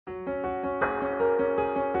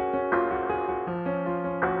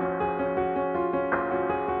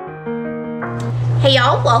Hey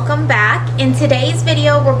y'all, welcome back. In today's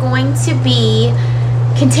video, we're going to be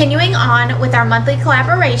continuing on with our monthly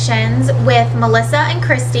collaborations with Melissa and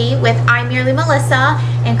Kristy with I'm Merely Melissa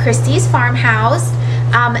and Kristy's Farmhouse.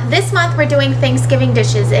 This month we're doing Thanksgiving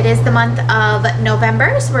dishes. It is the month of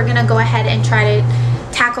November, so we're gonna go ahead and try to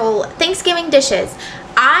tackle Thanksgiving dishes.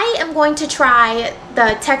 I am going to try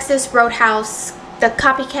the Texas Roadhouse, the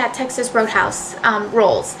Copycat Texas Roadhouse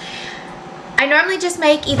rolls. I normally just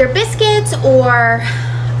make either biscuits or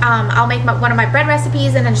I'll make one of my bread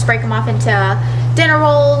recipes and then just break them off into dinner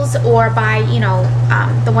rolls, or buy, you know,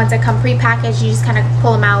 the ones that come pre-packaged. You just kind of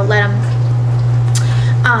pull them out, let them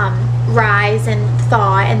rise and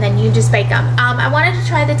thaw, and then you just bake them. I wanted to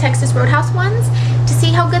try the Texas Roadhouse ones to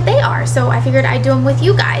see how good they are, so I figured I'd do them with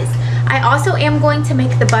you guys. I also am going to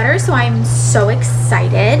make the butter, so I'm so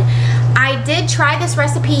excited. I did try this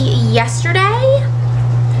recipe yesterday,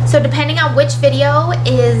 so depending on which video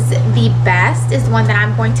is the best is the one that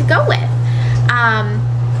I'm going to go with.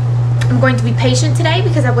 I'm going to be patient today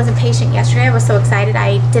because I wasn't patient yesterday. I was so excited.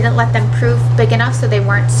 I didn't let them proof big enough so they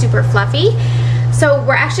weren't super fluffy. So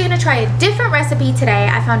we're actually going to try a different recipe today.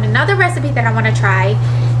 I found another recipe that I want to try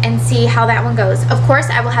and see how that one goes. Of course,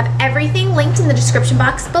 I will have everything linked in the description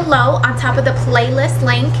box below on top of the playlist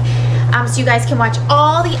link, so you guys can watch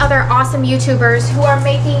all the other awesome YouTubers who are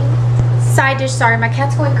making side dish, sorry my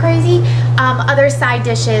cat's going crazy, other side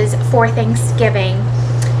dishes for Thanksgiving.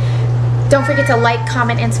 Don't forget to like,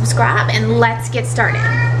 comment, and subscribe, and let's get started.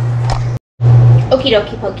 Okie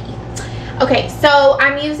dokie pokey. Okay, so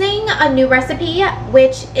I'm using a new recipe,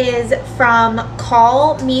 which is from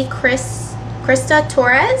Call Me Krista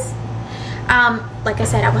Torres. Like I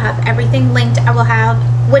said, I will have everything linked. I will have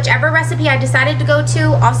whichever recipe I decided to go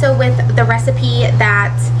to, also with the recipe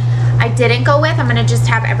that I didn't go with. I'm gonna just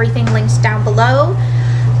have everything linked down below.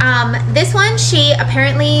 This one, she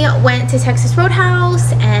apparently went to Texas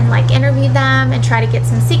Roadhouse and like interviewed them and tried to get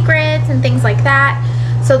some secrets and things like that.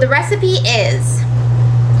 So the recipe is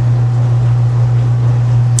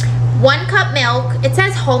 1 cup milk. It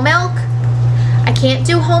says whole milk. I can't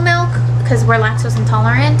do whole milk because we're lactose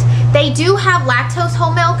intolerant. They do have lactose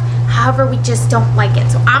whole milk, however we just don't like it.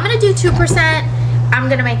 So I'm gonna do 2%. I'm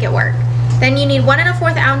gonna make it work. Then you need 1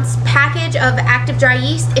 1/4 ounce package of active dry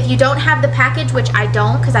yeast. If you don't have the package, which I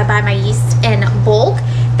don't because I buy my yeast in bulk,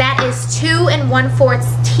 that is 2 1/4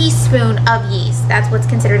 teaspoon of yeast. That's what's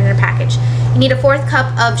considered in a package. You need a 1/4 cup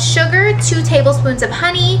of sugar, 2 tablespoons of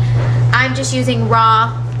honey. I'm just using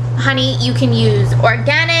raw honey. You can use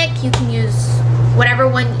organic, you can use whatever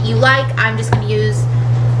one you like. I'm just going to use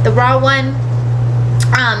the raw one,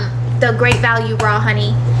 the Great Value raw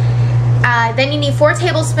honey. Then you need 4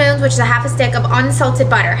 tablespoons, which is a 1/2 stick of unsalted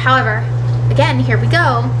butter. However, again, here we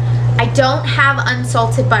go, I don't have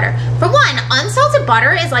unsalted butter. For one, unsalted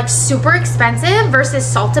butter is like super expensive versus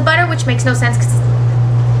salted butter, which makes no sense because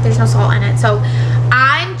there's no salt in it. So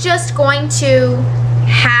I'm just going to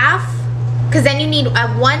half, because then you need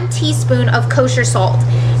 1 teaspoon of kosher salt.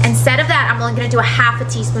 Instead of that, I'm only going to do a 1/2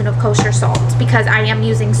 teaspoon of kosher salt because I am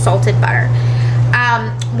using salted butter.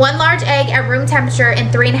 1 large egg at room temperature and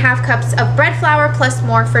 3 1/2 cups of bread flour plus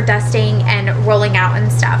more for dusting and rolling out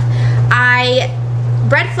and stuff.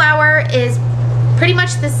 Bread flour is pretty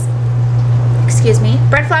much this,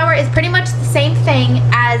 bread flour is pretty much the same thing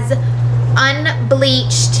as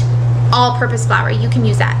unbleached all-purpose flour. You can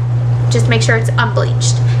use that. Just make sure it's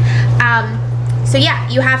unbleached. So yeah,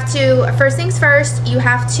 you have to, first things first, you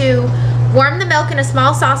have to warm the milk in a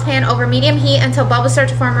small saucepan over medium heat until bubbles start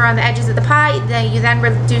to form around the edges of the pie. You then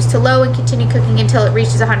reduce to low and continue cooking until it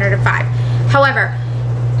reaches 105. However,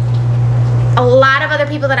 a lot of other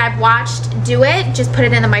people that I've watched do it, just put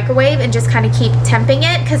it in the microwave and just kind of keep temping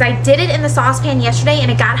it, because I did it in the saucepan yesterday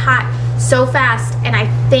and it got hot so fast and I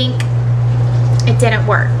think it didn't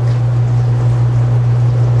work.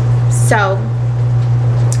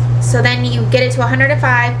 So then you get it to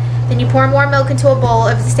 105, then you pour more milk into a bowl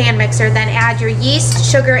of the stand mixer, then add your yeast,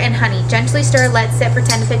 sugar, and honey. Gently stir, let sit for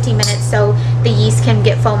 10 to 15 minutes so the yeast can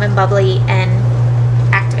get foam and bubbly and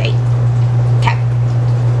activate. Okay,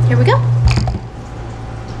 here we go.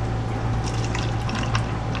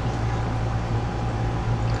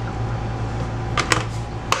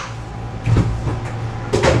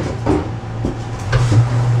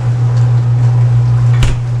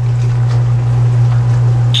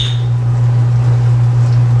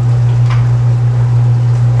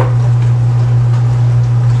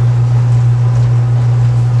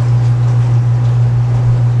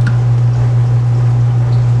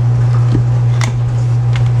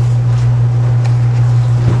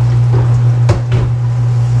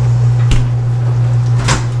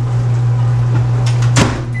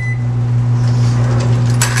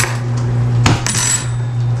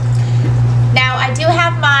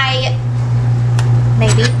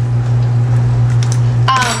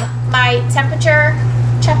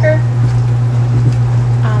 checker,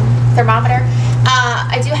 thermometer.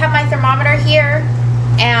 I do have my thermometer here,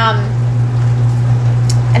 and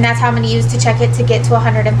that's how I'm going to use to check it to get to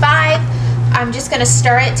 105. I'm just going to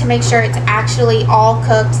stir it to make sure it's actually all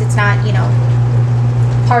cooked. It's not, you know,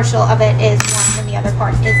 partial of it is warm and the other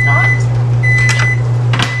part is not.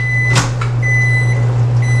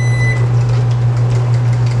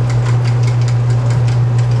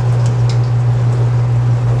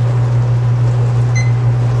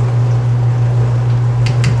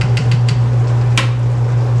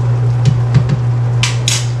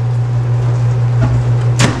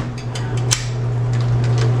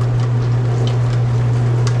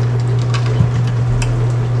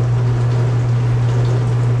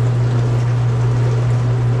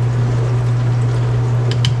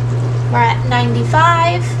 We're at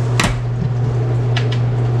 95.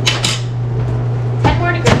 10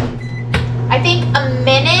 more to go. I think a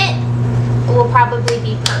minute will probably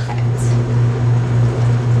be perfect.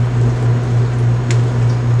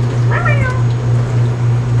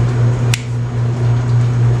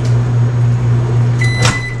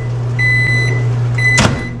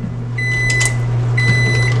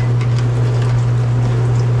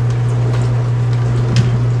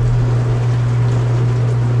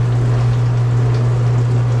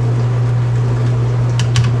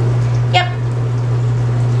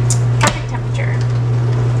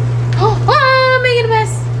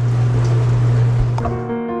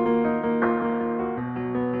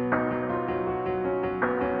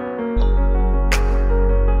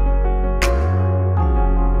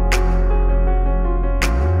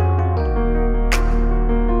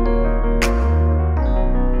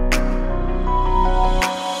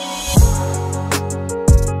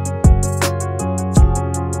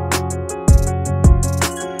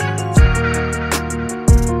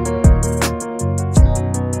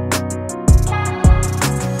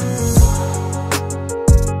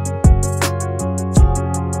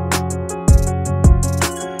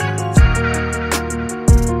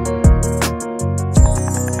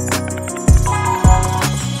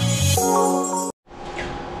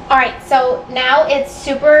 Alright, so now it's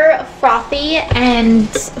super frothy and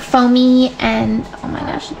foamy and oh my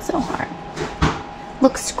gosh, it's so hard.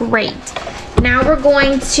 Looks great. Now we're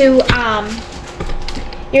going to,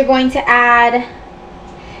 you're going to add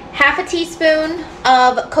half a teaspoon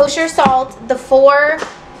of kosher salt, the 4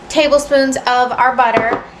 tablespoons of our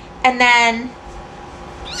butter, and then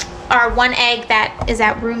our 1 egg that is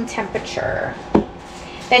at room temperature.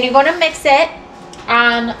 Then you're going to mix it.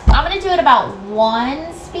 I'm going to do it about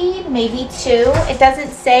 1 speed, maybe 2. It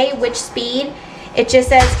doesn't say which speed. It just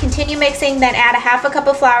says continue mixing, then add a half a cup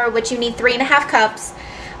of flour, which you need 3.5 cups,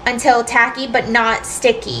 until tacky but not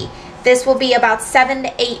sticky. This will be about 7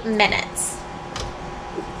 to 8 minutes.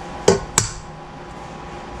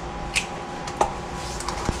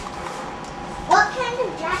 What kind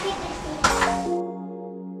of jacket is he?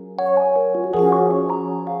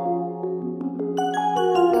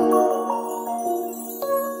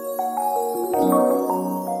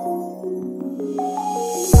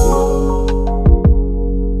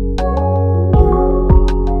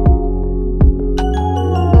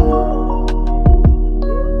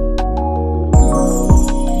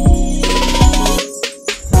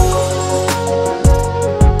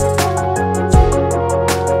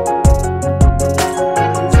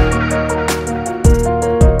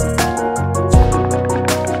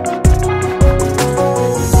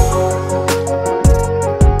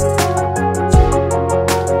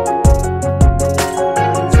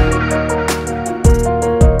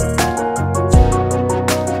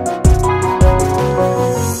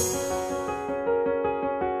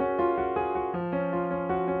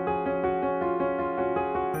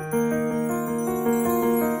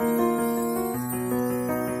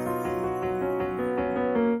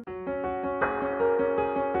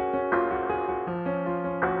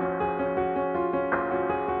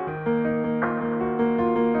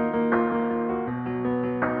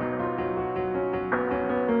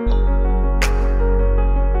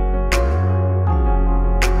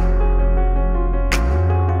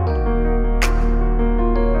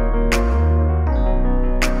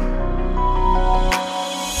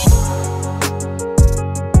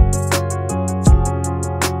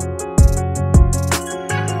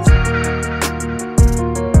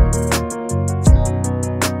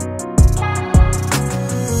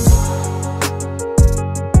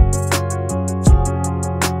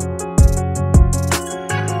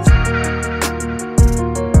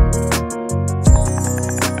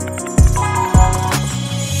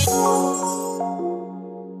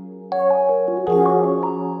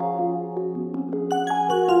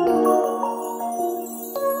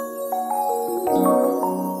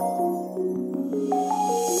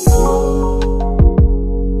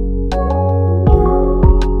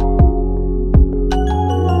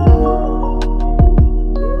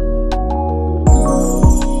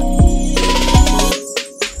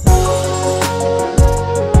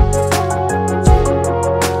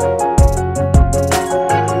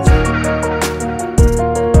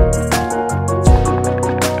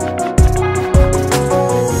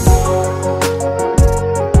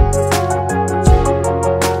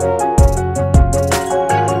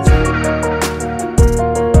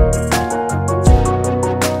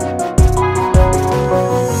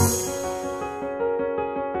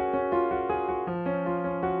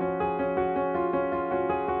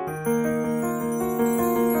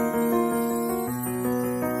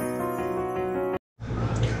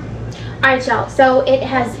 Alright, y'all, so it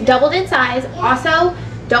has doubled in size. Also,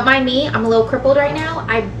 don't mind me, I'm a little crippled right now.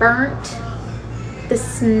 I burnt the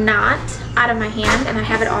snot out of my hand and I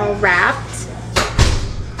have it all wrapped.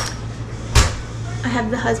 I have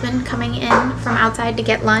the husband coming in from outside to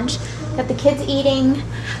get lunch. Got the kids eating.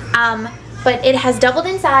 But it has doubled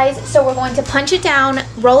in size, so we're going to punch it down,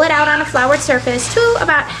 roll it out on a floured surface to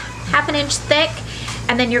about ½ an inch thick,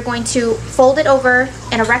 and then you're going to fold it over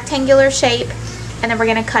in a rectangular shape, and then we're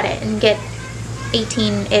going to cut it and get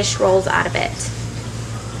 18-ish rolls out of it.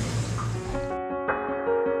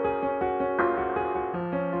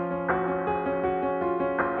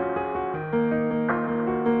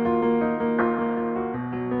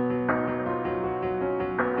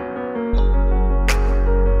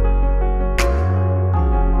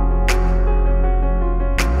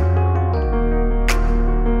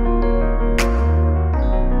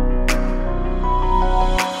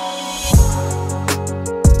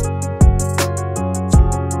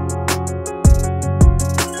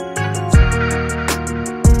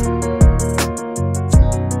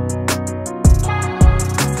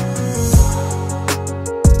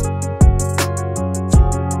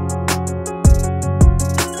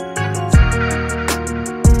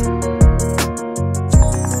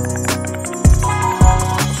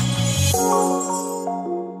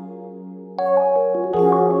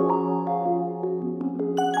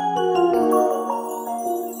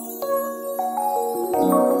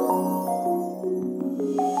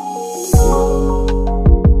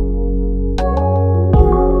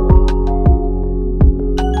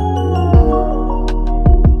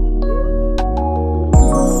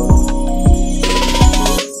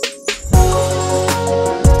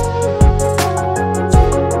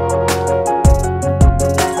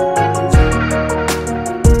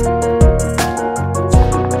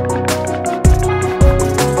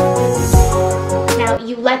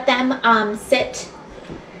 Sit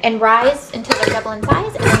and rise until they're double in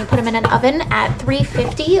size, and then you put them in an oven at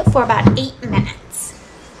 350 for about 8 minutes.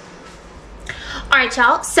 All right,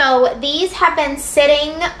 y'all, so these have been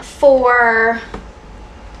sitting for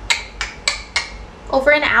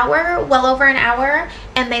over an hour, well over an hour,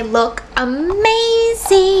 and they look amazing.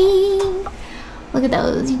 Look at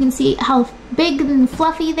those. You can see how big and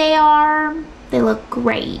fluffy they are. They look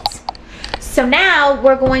great. So now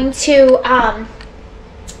we're going to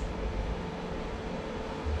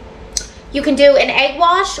you can do an egg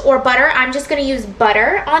wash or butter. I'm just going to use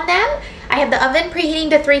butter on them. I have the oven preheating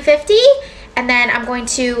to 350, and then I'm going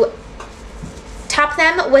to top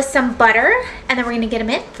them with some butter, and then we're going to get them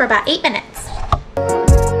in for about 8 minutes.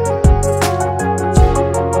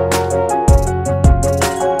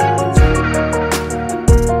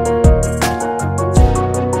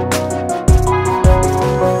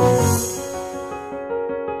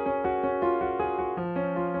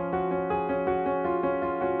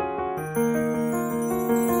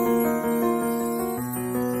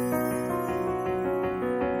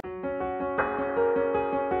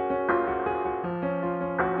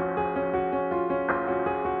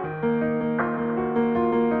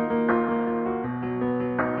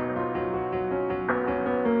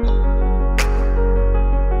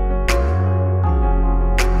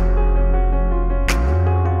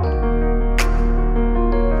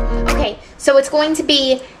 So it's going to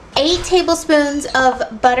be 8 tablespoons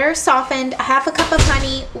of butter softened, ½ a cup of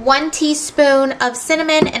honey, 1 teaspoon of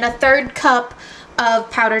cinnamon, and 1/3 cup of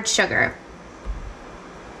powdered sugar.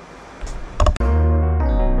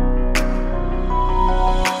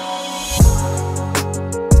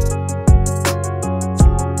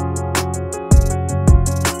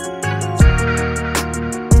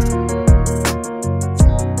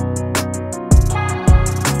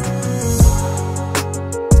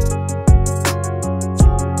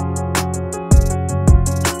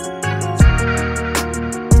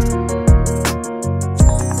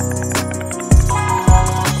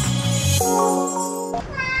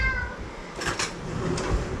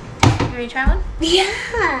 Ready to try one?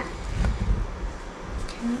 Yeah.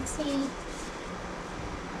 Okay, let's see.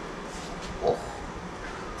 Oh.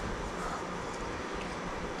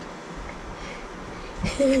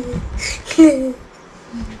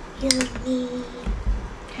 Yummy.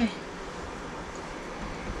 Okay.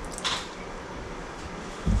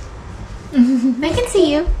 They can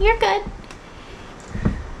see you. You're good.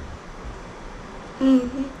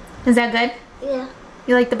 Mm-hmm. Is that good? Yeah.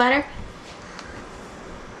 You like the butter?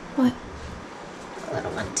 What? A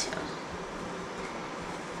little one too.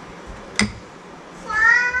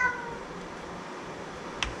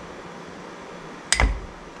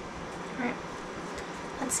 Alright.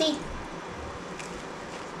 Let's see.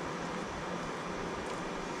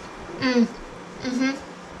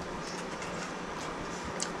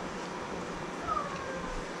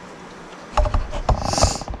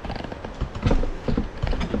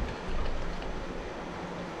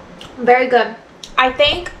 Very good. I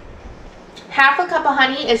think half a cup of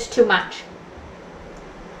honey is too much.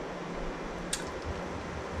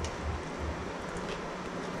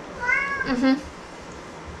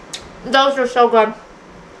 Those are so good.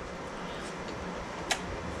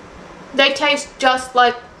 They taste just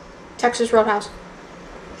like Texas Roadhouse.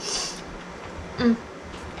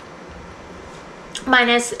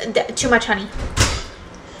 Minus too much honey.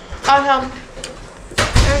 Also,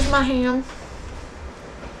 there's my ham.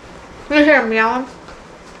 You hear me, y'all?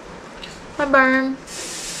 My burn.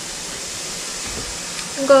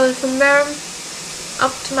 It goes from there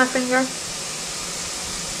up to my finger.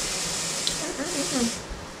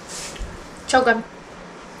 So good. Want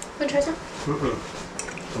to try some?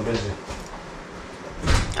 I'm busy.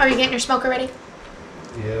 Are you getting your smoker ready?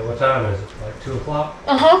 Yeah, what time is it? Like 2 o'clock?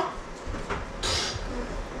 Uh-huh.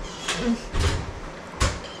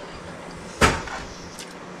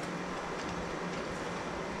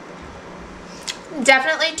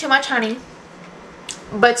 Definitely too much honey,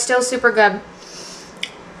 but still super good.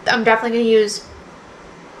 I'm definitely going to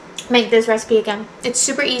make this recipe again. It's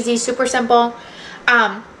super easy, super simple.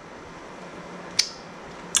 I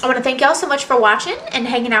want to thank y'all so much for watching and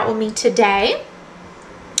hanging out with me today.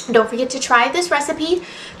 Don't forget to try this recipe.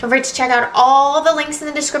 Don't forget to check out all the links in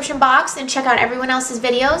the description box and check out everyone else's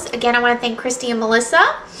videos. Again, I want to thank Kristy and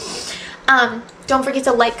Melissa. Don't forget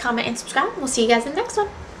to like, comment, and subscribe. We'll see you guys in the next one.